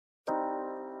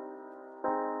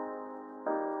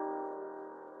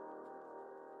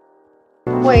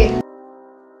Wait.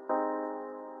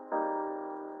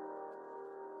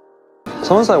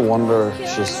 Sometimes I wonder if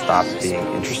she just stopped being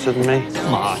interested in me.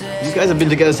 Come on, you guys have been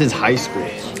together since high school.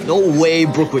 No way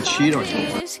Brooke would cheat on you.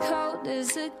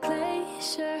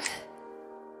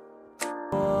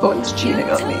 Owen's cheating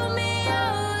on me.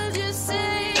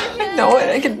 I know it.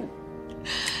 I can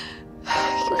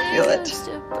feel it.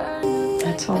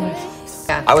 That's all my fault.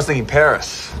 Yeah. I was thinking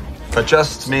Paris, but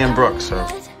just me and Brooke, so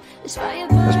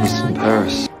Christmas in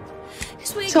Paris.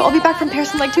 So I'll be back from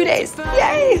Paris in like 2 days.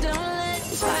 Yay!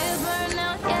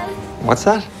 What's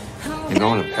that? You're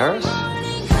going to Paris?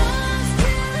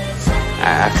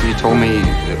 After you told me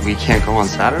that we can't go on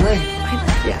Saturday?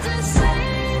 Yeah.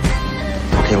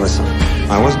 Okay, listen.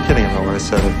 I wasn't kidding about what I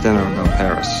said at dinner about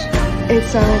Paris. It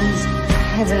sounds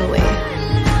heavenly,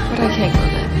 but I can't go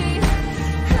then.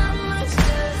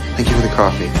 Thank you for the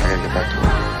coffee. I gotta get back to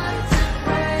work.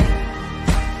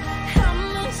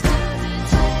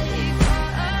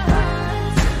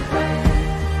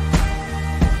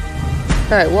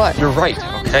 All right, what? You're right,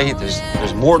 okay?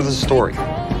 There's more to the story.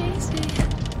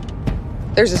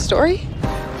 There's a story?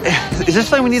 Is this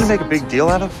something we need to make a big deal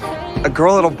out of? A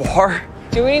girl at a bar?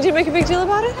 Do we need to make a big deal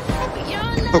about it?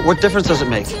 But what difference does it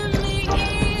make?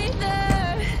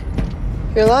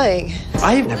 You're lying.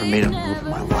 I've never made a move in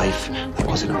my life that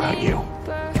wasn't about you.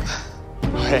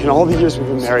 In all the years we've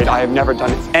been married, I have never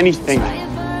done anything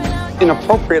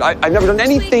inappropriate. I've never done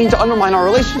anything to undermine our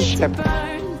relationship.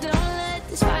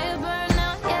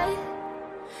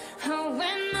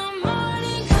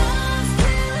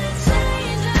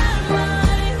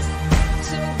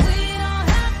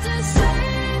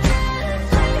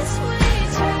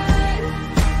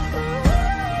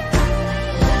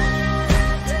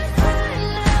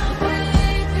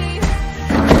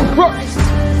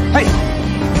 Hey!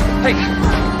 Hey!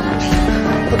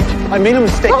 I made a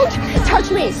mistake. Don't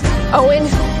touch me! Owen,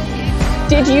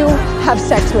 did you have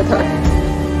sex with her?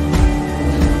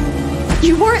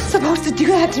 You weren't supposed to do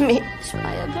that to me.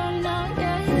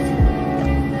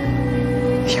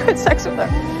 You had sex with her.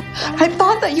 I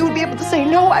thought that you would be able to say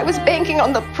no. I was banking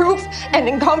on the proof and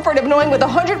in comfort of knowing with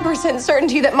 100%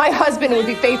 certainty that my husband would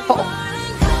be faithful. Are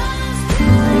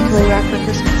you coming back for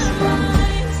Christmas?